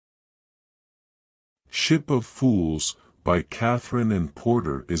Ship of Fools, by Katherine Anne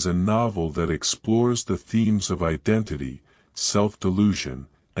Porter, is a novel that explores the themes of identity, self-delusion,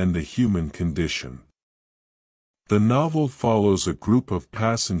 and the human condition. The novel follows a group of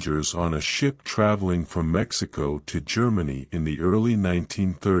passengers on a ship traveling from Mexico to Germany in the early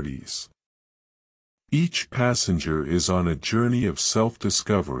 1930s. Each passenger is on a journey of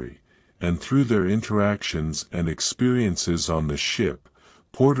self-discovery, and through their interactions and experiences on the ship,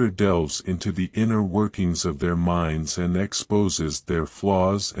 Porter delves into the inner workings of their minds and exposes their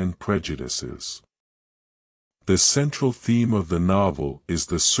flaws and prejudices. The central theme of the novel is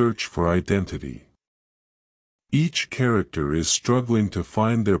the search for identity. Each character is struggling to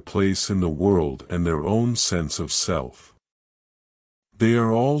find their place in the world and their own sense of self. They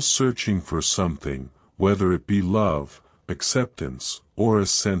are all searching for something, whether it be love, acceptance, or a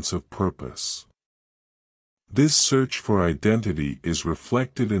sense of purpose. This search for identity is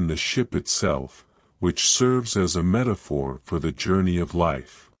reflected in the ship itself, which serves as a metaphor for the journey of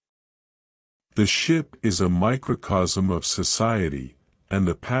life. The ship is a microcosm of society, and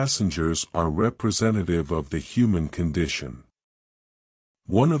the passengers are representative of the human condition.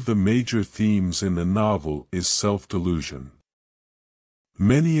 One of the major themes in the novel is self-delusion.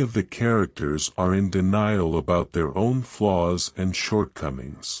 Many of the characters are in denial about their own flaws and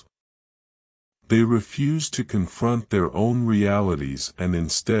shortcomings. They refuse to confront their own realities and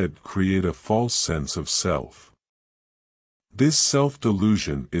instead create a false sense of self. This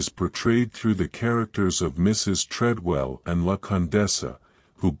self-delusion is portrayed through the characters of Mrs. Treadwell and La Condesa,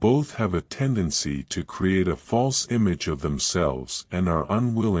 who both have a tendency to create a false image of themselves and are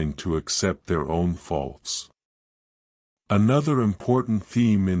unwilling to accept their own faults. Another important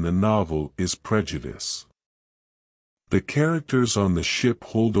theme in the novel is prejudice. The characters on the ship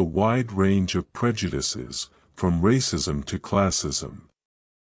hold a wide range of prejudices, from racism to classism.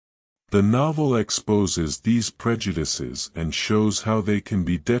 The novel exposes these prejudices and shows how they can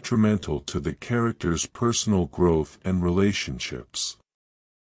be detrimental to the characters' personal growth and relationships.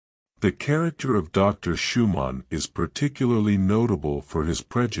 The character of Dr. Schumann is particularly notable for his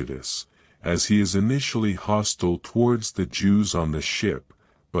prejudice, as he is initially hostile towards the Jews on the ship,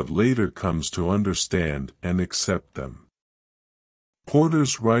 but later comes to understand and accept them.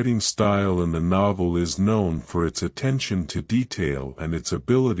 Porter's writing style in the novel is known for its attention to detail and its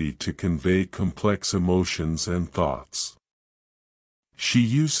ability to convey complex emotions and thoughts. She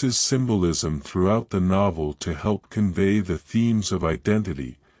uses symbolism throughout the novel to help convey the themes of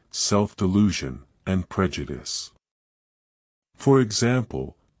identity, self-delusion, and prejudice. For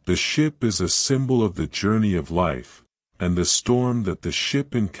example, the ship is a symbol of the journey of life, and the storm that the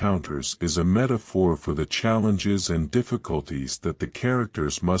ship encounters is a metaphor for the challenges and difficulties that the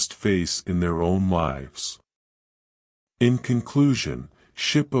characters must face in their own lives. In conclusion,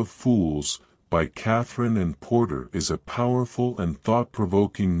 Ship of Fools, by Katherine Anne Porter, is a powerful and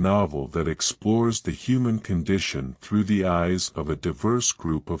thought-provoking novel that explores the human condition through the eyes of a diverse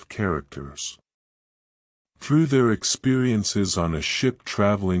group of characters. Through their experiences on a ship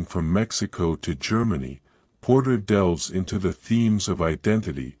traveling from Mexico to Germany, Porter delves into the themes of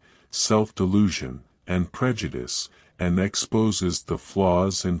identity, self-delusion, and prejudice, and exposes the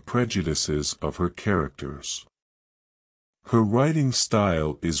flaws and prejudices of her characters. Her writing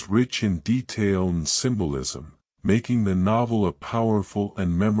style is rich in detail and symbolism, making the novel a powerful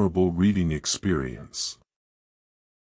and memorable reading experience.